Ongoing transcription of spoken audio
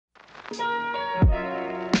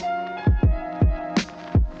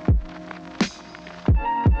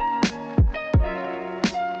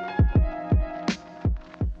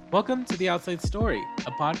Welcome to The Outside Story,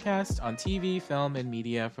 a podcast on TV, film, and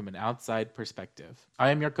media from an outside perspective. I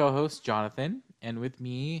am your co-host, Jonathan, and with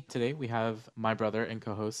me today we have my brother and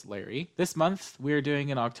co-host, Larry. This month we are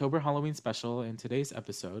doing an October Halloween special, and today's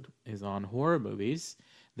episode is on horror movies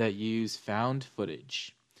that use found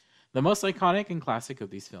footage. The most iconic and classic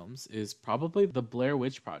of these films is probably the Blair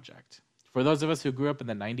Witch Project. For those of us who grew up in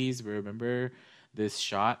the 90s, we remember this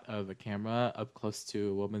shot of a camera up close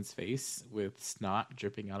to a woman's face with snot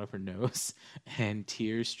dripping out of her nose and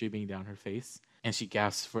tears streaming down her face. And she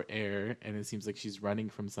gasps for air, and it seems like she's running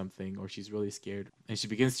from something or she's really scared. And she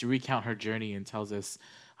begins to recount her journey and tells us,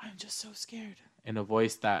 "I'm just so scared," in a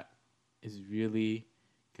voice that is really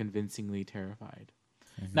convincingly terrified.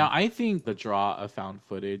 Now, I think the draw of found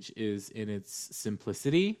footage is in its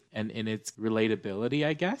simplicity and in its relatability,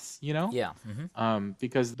 I guess, you know? Yeah.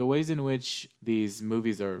 Because the ways in which these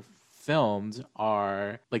movies are filmed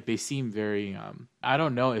are, like, they seem very, I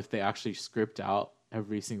don't know if they actually script out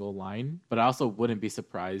every single line, but I also wouldn't be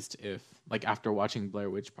surprised if, like, after watching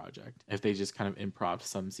Blair Witch Project, if they just kind of improv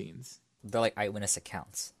some scenes. They're like eyewitness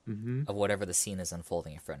accounts of whatever the scene is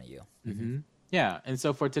unfolding in front of you. Yeah, and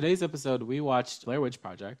so for today's episode, we watched Blair Witch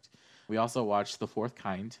Project. We also watched The Fourth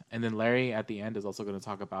Kind. And then Larry, at the end, is also going to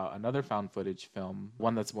talk about another found footage film,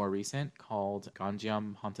 one that's more recent, called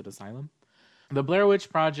Gonjiam Haunted Asylum. The Blair Witch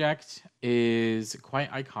Project is quite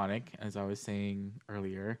iconic, as I was saying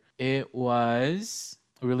earlier. It was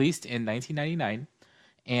released in 1999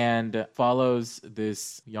 and follows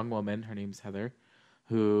this young woman, her name's Heather,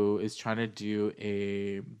 who is trying to do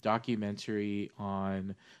a documentary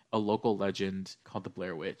on a local legend called the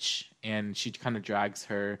Blair Witch. And she kind of drags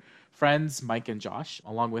her friends, Mike and Josh,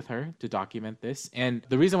 along with her to document this. And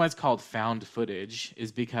the reason why it's called found footage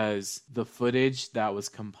is because the footage that was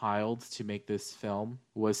compiled to make this film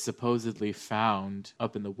was supposedly found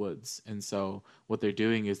up in the woods. And so what they're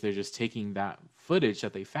doing is they're just taking that footage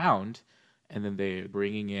that they found and then they're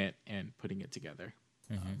bringing it and putting it together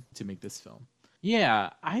to make this film. Yeah,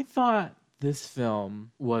 I thought this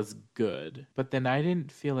film was good, but then I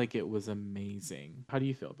didn't feel like it was amazing. How do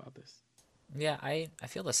you feel about this? Yeah, I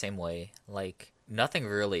feel the same way. Like, nothing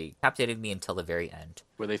really captivated me until the very end.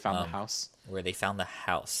 Where they found the house? Where they found the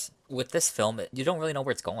house. With this film, you don't really know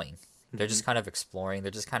where it's going. They're just kind of exploring. They're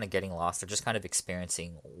just kind of getting lost. They're just kind of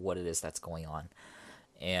experiencing what it is that's going on.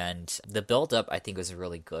 And the build-up, I think, was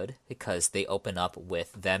really good because they open up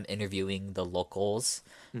with them interviewing the locals,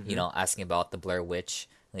 you know, asking about the Blair Witch,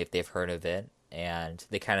 if they've heard of it. And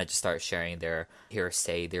they kind of just start sharing their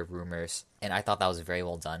hearsay, their rumors. And I thought that was very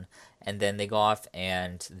well done. And then they go off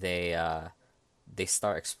and they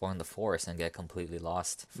start exploring the forest and get completely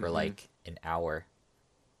lost for like an hour.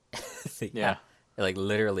 Yeah. Like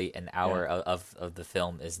literally an hour of the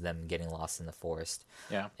film is them getting lost in the forest.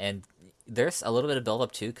 Yeah. And there's a little bit of build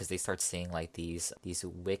up too because they start seeing like these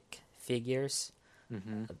wick figures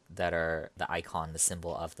that are the icon, the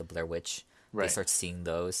symbol of the Blair Witch. Right. They start seeing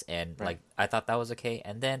those and like I thought that was okay.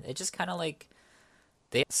 And then it just kind of like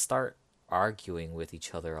they start arguing with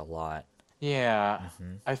each other a lot. Yeah.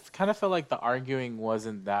 I kind of felt like the arguing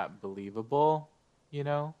wasn't that believable, you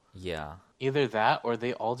know? Yeah. Either that or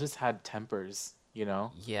they all just had tempers. You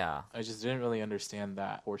know? Yeah. I just didn't really understand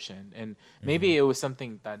that portion. And maybe it was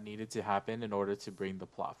something that needed to happen in order to bring the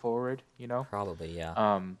plot forward, you know? Probably,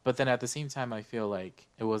 yeah. But then at the same time, I feel like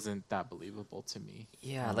it wasn't that believable to me.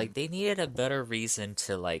 Yeah, like they needed a better reason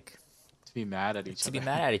to like... To be mad at each other. To be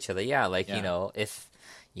mad at each other, yeah. Like, you know, if...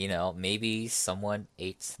 You know, maybe someone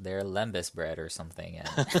ate their lembas bread or something,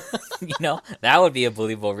 and you know that would be a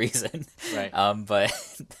believable reason, right? But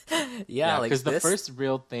yeah, like because the first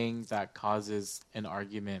real thing that causes an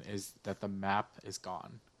argument is that the map is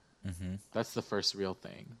gone. That's the first real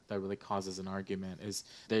thing that really causes an argument. Is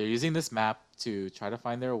they're using this map to try to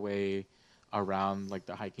find their way around like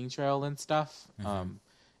the hiking trail and stuff, and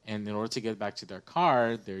in order to get back to their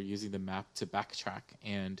car, they're using the map to backtrack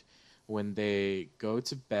and. When they go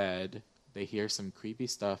to bed, they hear some creepy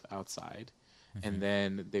stuff outside. And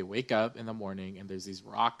then they wake up in the morning and there's these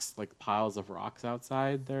rocks, like piles of rocks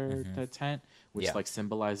outside their tent, which like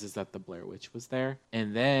symbolizes that the Blair Witch was there.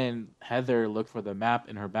 And then Heather looked for the map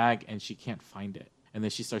in her bag and she can't find it. And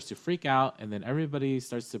then she starts to freak out and then everybody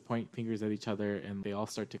starts to point fingers at each other and they all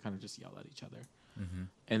start to kind of just yell at each other.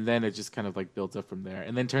 And then it just kind of like builds up from there.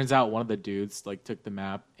 And then turns out one of the dudes like took the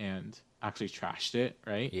map and actually trashed it,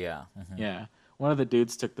 right? Yeah. Yeah. One of the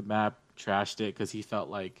dudes took the map, trashed it because he felt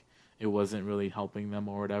like it wasn't really helping them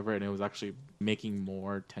or whatever, and it was actually making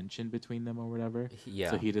more tension between them or whatever. So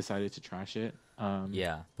Yeah. he decided to trash it.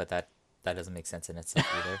 Yeah, but that doesn't make sense in itself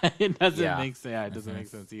either. It doesn't Yeah. make sense. Yeah, it doesn't Mhm. make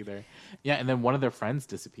sense either. Yeah, and then one of their friends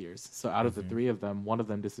disappears. So out of the Mhm. three of them, one of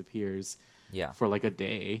them disappears Yeah. for like a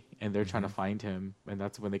day, and they're trying to Mhm. find him, and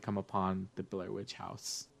that's when they come upon the Blair Witch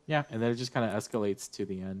house. Yeah, and then it just kind of escalates to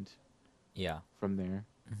the end Yeah. from there.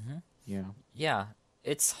 Mhm. Yeah. Yeah.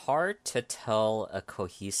 It's hard to tell a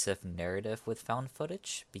cohesive narrative with found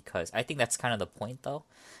footage because I think that's kind of the point though.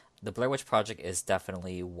 The Blair Witch Project is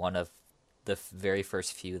definitely one of the very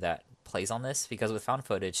first few that plays on this because with found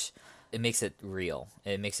footage, it makes it real.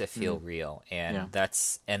 It makes it feel Mm, real, yeah.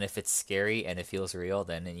 and if it's scary and it feels real,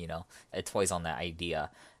 then it toys on that idea.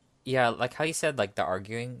 Yeah, like how you said, like the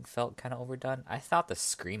arguing felt kind of overdone. I thought the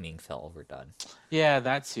screaming felt overdone. Yeah,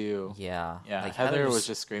 that too. Yeah, Yeah, like Heather Heather was just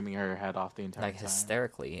just screaming her head off the entire like time.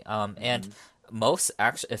 hysterically. And Hmm. most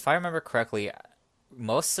actually, if I remember correctly,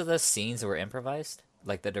 most of the scenes were improvised.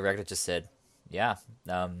 Like the director just said, "Yeah,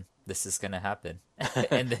 this is gonna happen,"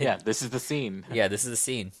 and then Yeah, this is the scene. yeah, this is the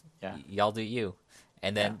scene. Yeah. Y'all do you.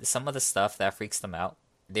 And Yeah. then some of the stuff that freaks them out,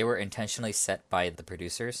 they were intentionally set by the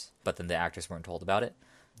producers, but then the actors weren't told about it.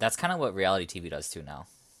 That's kind of what reality TV does too now.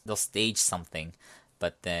 They'll stage something,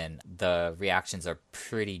 but then the reactions are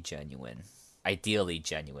pretty genuine, ideally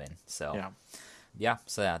genuine. So Yeah.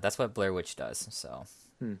 yeah, that's what Blair Witch does. So,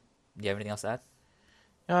 Hmm. do you have anything else to add?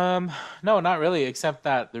 Um, no, not really, except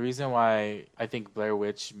that the reason why I think Blair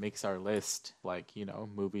Witch makes our list, like,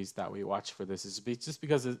 movies that we watch for this is just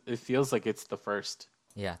because it feels like it's the first.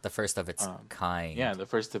 Yeah, the first of its Yeah, kind. the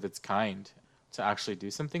first of its kind to actually do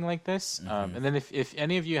something like this. Hmm. And then if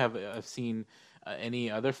any of you have seen any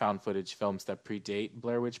other found footage films that predate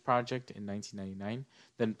Blair Witch Project in 1999,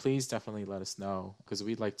 then please definitely let us know because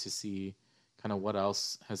we'd like to see kind of what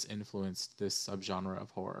else has influenced this subgenre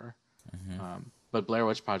of horror. Hmm. But Blair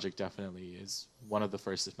Witch Project definitely is one of the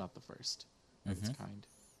first, if not the first, of its Hmm. kind.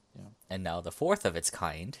 And now the fourth of its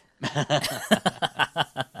kind. Yeah.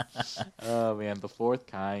 Oh man, the fourth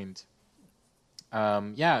kind.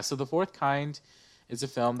 Yeah, so The Fourth Kind is a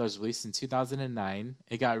film that was released in 2009.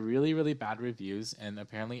 It got really, really bad reviews, and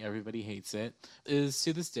apparently everybody hates it. It is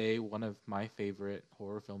to this day one of my favorite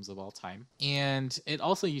horror films of all time. And it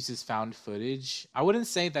also uses found footage. I wouldn't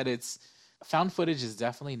say that it's found footage is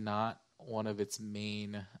definitely not one of its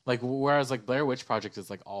main like whereas like Blair Witch Project is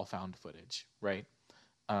like all found footage, right?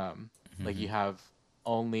 um like Hmm. you have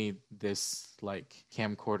only this like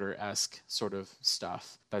camcorder-esque sort of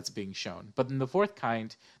stuff that's being shown, but in the fourth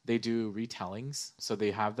kind they do retellings, so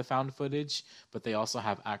they have the found footage but they also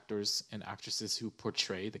have actors and actresses who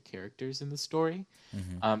portray the characters in the story.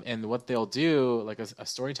 Hmm. And what they'll do, like a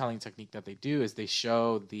storytelling technique that they do, is they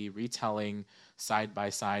show the retelling side by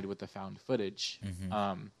side with the found footage,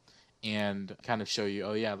 Hmm. and kind of show you,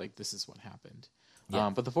 oh yeah, like this is what happened. Yeah.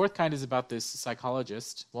 But the fourth kind is about this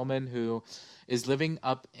psychologist woman who is living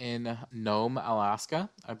up in Nome, Alaska,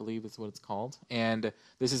 I believe is what it's called. And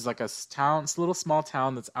this is like a town, it's a little small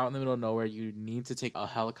town that's out in the middle of nowhere. You need to take a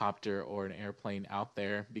helicopter or an airplane out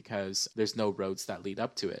there because there's no roads that lead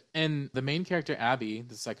up to it. And the main character, Abby,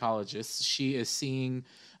 the psychologist,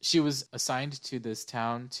 she was assigned to this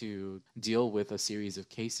town to deal with a series of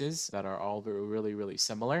cases that are all really, really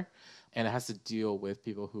similar. And it has to deal with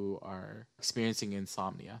people who are experiencing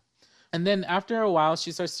insomnia. And then after a while,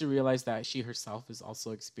 she starts to realize that she herself is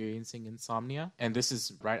also experiencing insomnia. And this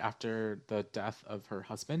is right after the death of her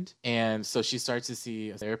husband. And so she starts to see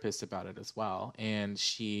a therapist about it as well. And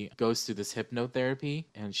she goes through this hypnotherapy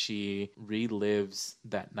and she relives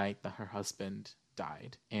that night that her husband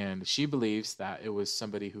died. And she believes that it was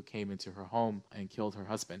somebody who came into her home and killed her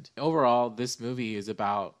husband. Overall, this movie is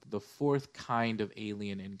about the fourth kind of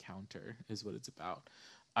alien encounter, is what it's about.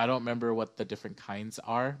 I don't remember what the different kinds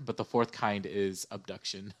are, but the fourth kind is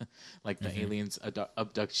abduction. Like the Hmm. aliens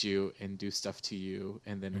abduct you and do stuff to you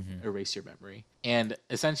and then Hmm. erase your memory. And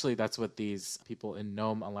essentially that's what these people in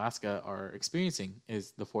Nome, Alaska are experiencing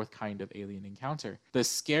is the fourth kind of alien encounter. The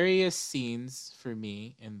scariest scenes for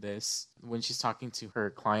me in this when she's talking to her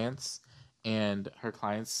clients and her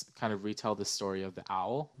clients kind of retell the story of the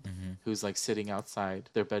owl Hmm. who's like sitting outside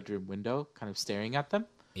their bedroom window kind of staring at them,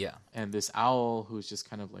 Yeah. and this owl who's just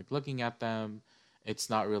kind of like looking at them. It's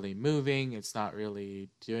not really moving, it's not really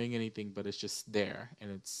doing anything, but it's just there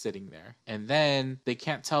and it's sitting there. And then they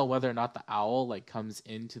can't tell whether or not the owl like comes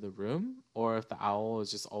into the room or if the owl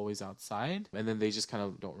is just always outside. And then they just kind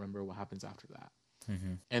of don't remember what happens after that.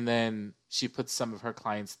 Hmm. And then she puts some of her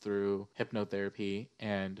clients through hypnotherapy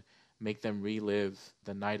and make them relive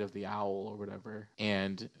the night of the owl or whatever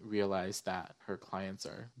and realize that her clients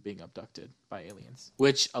are being abducted. by aliens,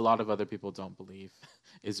 which a lot of other people don't believe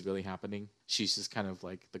is really happening. She's just kind of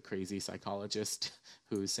like the crazy psychologist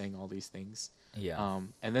who's saying all these things. Yeah.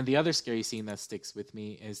 And then the other scary scene that sticks with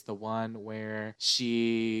me is the one where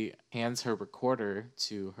she hands her recorder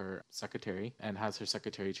to her secretary and has her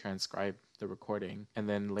secretary transcribe the recording. And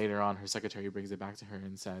then later on, her secretary brings it back to her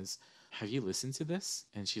and says, "Have you listened to this?"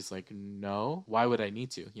 And she's like, "No. Why would I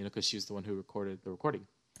need to?" Because she was the one who recorded the recording.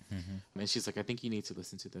 And she's like, "I think you need to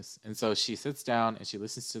listen to this." And so she sits down and she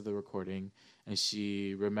listens to the recording and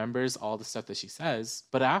she remembers all the stuff that she says.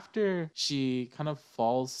 But after she kind of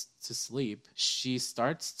falls to sleep, she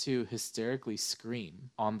starts to hysterically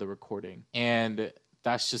scream on the recording. And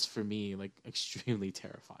that's just for me like extremely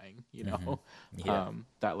terrifying, Yeah.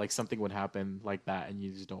 that like something would happen like that and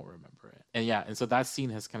you just don't remember it. And yeah, and so that scene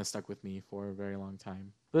has kind of stuck with me for a very long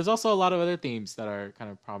time. There's also a lot of other themes that are kind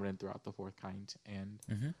of prominent throughout the fourth kind, and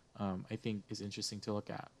I think is interesting to look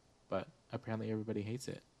at. But apparently everybody hates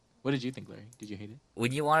it. What did you think, Larry? Did you hate it?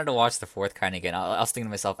 When you wanted to watch the fourth kind again, I was thinking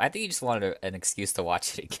to myself, I think you just wanted an excuse to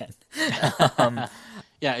watch it again. um,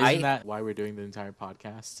 Yeah, isn't that why we're doing the entire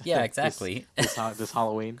podcast? Yeah, exactly. this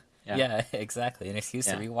Halloween. Yeah, exactly. An excuse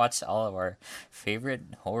to rewatch all of our favorite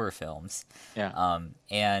horror films. Yeah.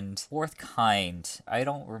 And Fourth Kind, I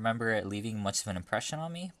don't remember it leaving much of an impression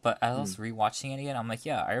on me, but I was rewatching it again. I'm like,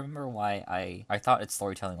 yeah, I remember why I thought its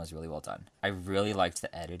storytelling was really well done. I really liked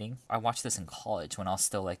the editing. I watched this in college when I was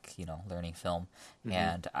still like, learning film,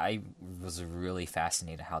 and I was really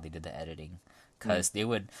fascinated how they did the editing. Because they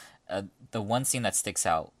would, the one scene that sticks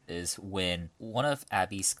out is when one of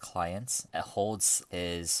Abby's clients holds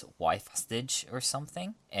his wife hostage or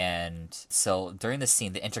something. And so during the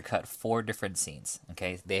scene, they intercut 4 different scenes.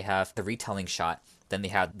 Okay, they have the retelling shot, then they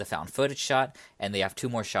have the found footage shot, and they have 2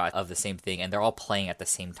 more shots of the same thing, and they're all playing at the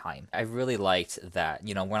same time. I really liked that,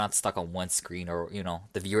 we're not stuck on one screen, or,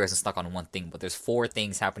 the viewer isn't stuck on one thing, but there's 4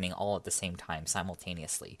 things happening all at the same time,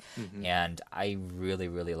 simultaneously. And I really,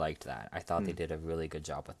 really liked that. I thought they did a really good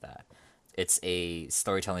job with that. It's a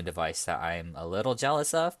storytelling device that I'm a little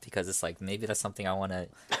jealous of, because it's like, maybe that's something I want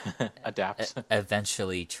to adapt,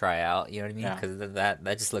 eventually try out, you know what I mean? Yeah. Because that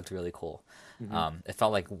just looked really cool. It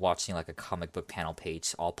felt like watching like a comic book panel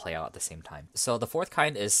page all play out at the same time. So the fourth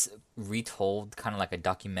kind is retold kind of like a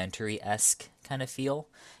documentary-esque kind of feel.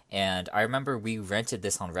 And I remember we rented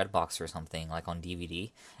this on Redbox or something, like on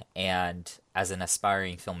DVD. And as an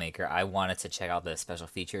aspiring filmmaker, I wanted to check out the special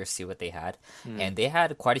features, see what they had. And they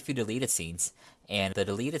had quite a few deleted scenes. And the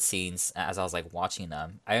deleted scenes, as I was like watching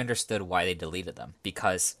them, I understood why they deleted them.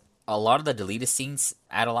 Because a lot of the deleted scenes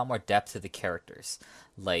add a lot more depth to the characters,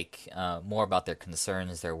 like more about their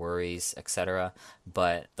concerns, their worries, etc.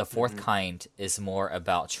 But the fourth kind is more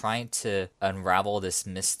about trying to unravel this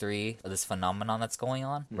mystery, this phenomenon that's going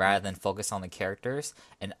on, rather than focus on the characters.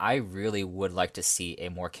 And I really would like to see a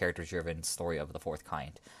more character-driven story of the fourth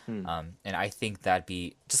kind. And I think that'd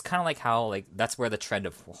be just kind of like how, like, that's where the trend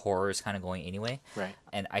of horror is kind of going anyway. Right.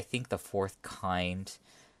 And I think the fourth kind,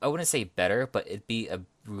 I wouldn't say better, but it'd be a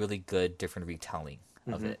really good different retelling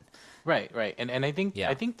of it. Right. And I think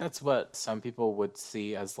that's what some people would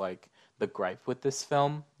see as like the gripe with this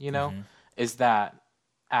film, is that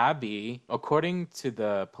Abby, according to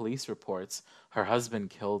the police reports, her husband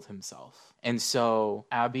killed himself. And so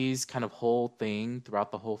Abby's kind of whole thing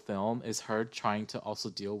throughout the whole film is her trying to also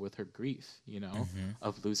deal with her grief,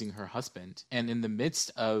 of losing her husband. And in the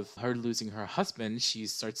midst of her losing her husband, she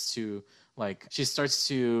starts to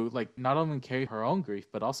not only carry her own grief,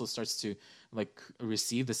 but also starts to like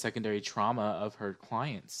receive the secondary trauma of her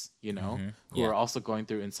clients, who are also going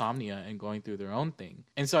through insomnia and going through their own thing.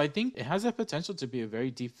 And so I think it has the potential to be a very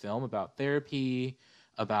deep film about therapy,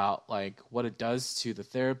 about like what it does to the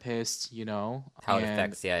therapist, How it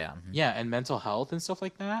affects, and mental health and stuff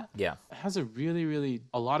like that. Yeah. It has a really, really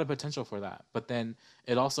a lot of potential for that. But then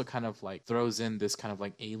it also kind of like throws in this kind of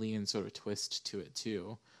like alien sort of twist to it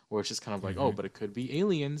too, where it's just kind of like, oh, but it could be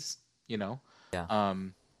aliens, Yeah.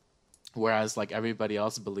 Whereas like everybody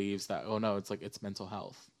else believes that, oh no, it's mental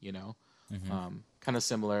health, kind of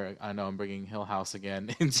similar. I know I'm bringing Hill House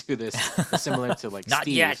again into this, similar to like Not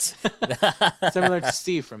Steve. yet. Similar to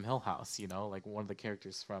Steve from Hill House, like one of the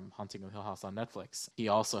characters from Haunting of Hill House on Netflix. He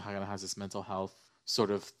also kind of has this mental health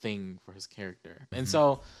sort of thing for his character. And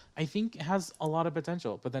so I think it has a lot of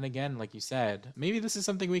potential. But then again, like you said, maybe this is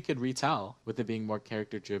something we could retell with it being more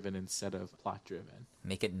character driven instead of plot driven.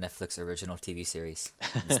 Make it Netflix original TV series.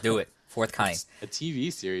 Let's do it. Fourth kind. A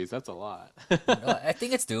TV series, that's a lot. I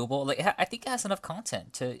think it's doable. Like, I think it has enough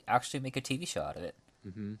content to actually make a TV show out of it.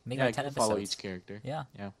 Make it 10 episodes. Follow each character. Yeah.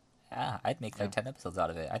 Yeah. Yeah, I'd make like Yeah. 10 episodes out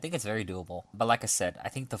of it. I think it's very doable. But like I said, I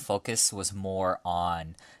think the focus was more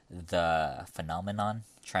on the phenomenon,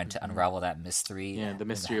 trying to unravel that mystery Yeah, the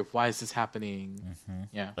mystery of why is this happening?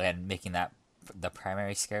 Yeah. and making that the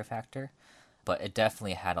primary scare factor. But it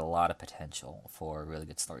definitely had a lot of potential for really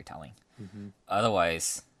good storytelling.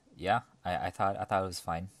 Otherwise, yeah, I thought it was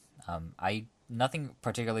fine. I nothing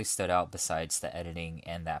particularly stood out besides the editing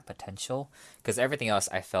and that potential, because everything else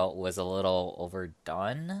I felt was a little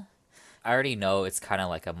overdone. I already know it's kind of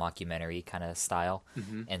like a mockumentary kind of style,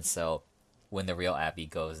 and so when the real Abby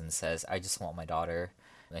goes and says, "I just want my daughter,"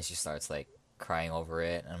 and then she starts like crying over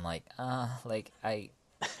it, and I'm like I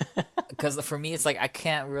because for me it's like I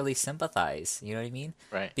can't really sympathize, you know what I mean?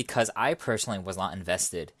 Right. Because I personally was not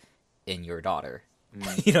invested in your daughter.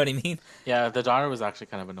 You know what I mean? Yeah, the daughter was actually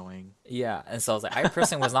kind of annoying. Yeah, and so I was like, I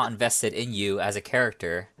personally was not invested in you as a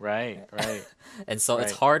character, Right, right, and so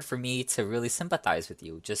it's right. hard for me to really sympathize with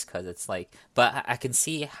you, just because it's like, but I can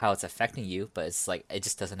see how it's affecting you, but it's like it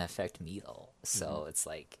just doesn't affect me though. So it's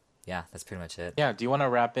like, yeah, that's pretty much it. Yeah, do you want to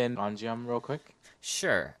wrap in Gonjiam real quick?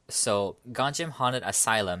 Sure. So, Gonjiam Haunted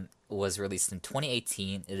Asylum was released in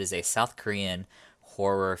 2018. It is a South Korean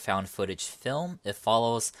horror found footage film. It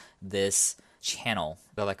follows this channel.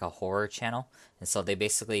 They're like a horror channel. And so they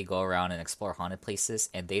basically go around and explore haunted places,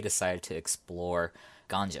 and they decided to explore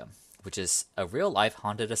Gonjiam, which is a real life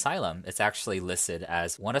haunted asylum. It's actually listed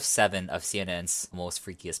as one of 7 of CNN's most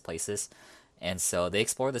freakiest places. And so they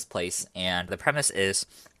explore this place, and the premise is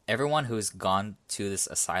everyone who's gone to this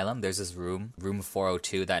asylum, there's this room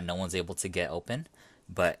 402, that no one's able to get open.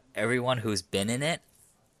 But everyone who's been in it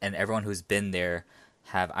and everyone who's been there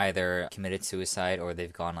have either committed suicide or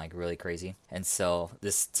they've gone like really crazy. And so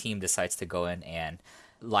this team decides to go in and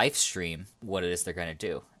live stream what it is they're going to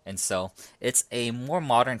do. And so it's a more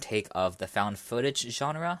modern take of the found footage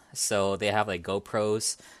genre. So they have like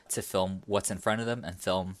GoPros to film what's in front of them and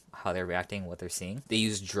film how they're reacting, what they're seeing. They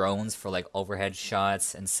use drones for like overhead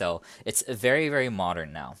shots. And so it's very, very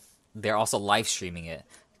modern now. They're also live streaming it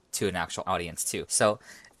to an actual audience too. So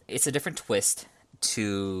it's a different twist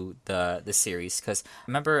to the series, because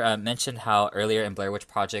remember I mentioned how earlier in Blair Witch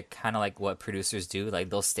Project, kind of like what producers do,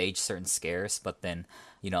 like they'll stage certain scares, but then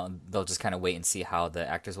they'll just kind of wait and see how the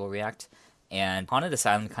actors will react. And Haunted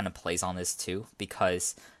Asylum kind of plays on this too,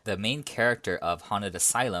 because the main character of Haunted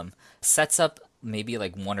Asylum sets up maybe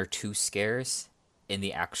like 1 or 2 scares in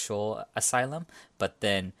the actual asylum, but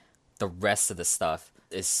then the rest of the stuff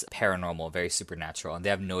is paranormal, very supernatural, and they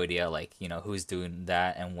have no idea like who's doing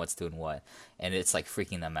that and what's doing what, and it's like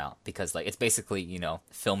freaking them out because like it's basically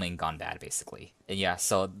filming gone bad basically. And yeah,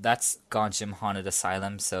 so that's Gonjiam Haunted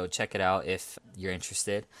Asylum, so check it out if you're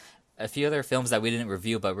interested. A few other films that we didn't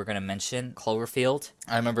review but we're going to mention: Cloverfield.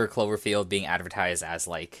 I remember Cloverfield being advertised as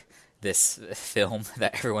like this film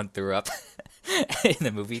that everyone threw up in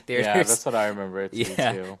the movie theaters. Yeah, that's what I remember it to be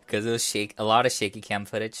too. Because it was a lot of shaky cam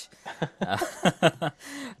footage.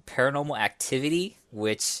 Paranormal Activity,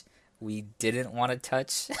 which we didn't want to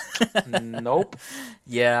touch. Nope.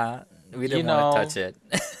 Yeah, we didn't want to touch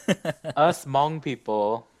it. Us Hmong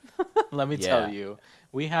people, let me Yeah. tell you,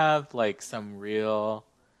 we have like some real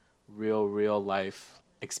life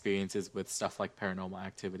experiences with stuff like Paranormal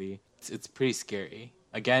Activity. It's pretty scary.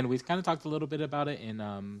 Again, we've kind of talked a little bit about it in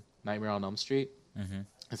Nightmare on Elm Street.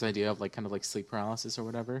 This idea of like kind of like sleep paralysis or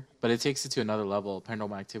whatever, but it takes it to another level.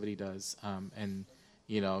 Paranormal Activity does, and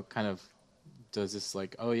kind of does this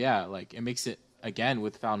like, oh yeah, like it makes it, again,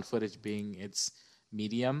 with found footage being its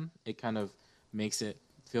medium, it kind of makes it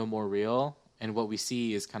feel more real. And what we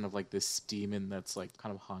see is kind of like this demon that's like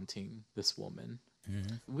kind of haunting this woman.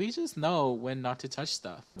 We just know when not to touch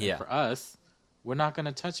stuff. And Yeah. for us, we're not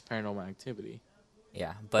gonna touch Paranormal Activity.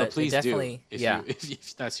 Yeah, But but please it definitely, do if yeah.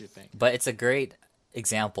 if that's your thing. But it's a great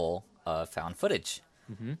example of found footage,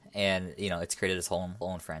 and it's created its whole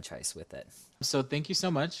own franchise with it. So thank you so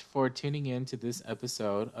much for tuning in to this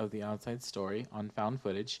episode of The Outside Story on found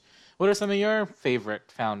footage. What are some of your favorite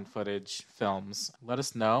found footage films? Let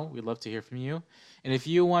us know. We'd love to hear from you. And if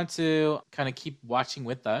you want to kind of keep watching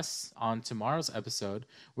with us on tomorrow's episode,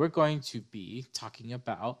 we're going to be talking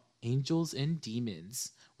about Angels and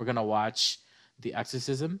Demons. We're going to watch The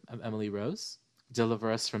Exorcism of Emily Rose,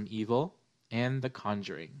 Deliver Us from Evil, and The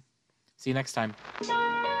Conjuring. See you next time.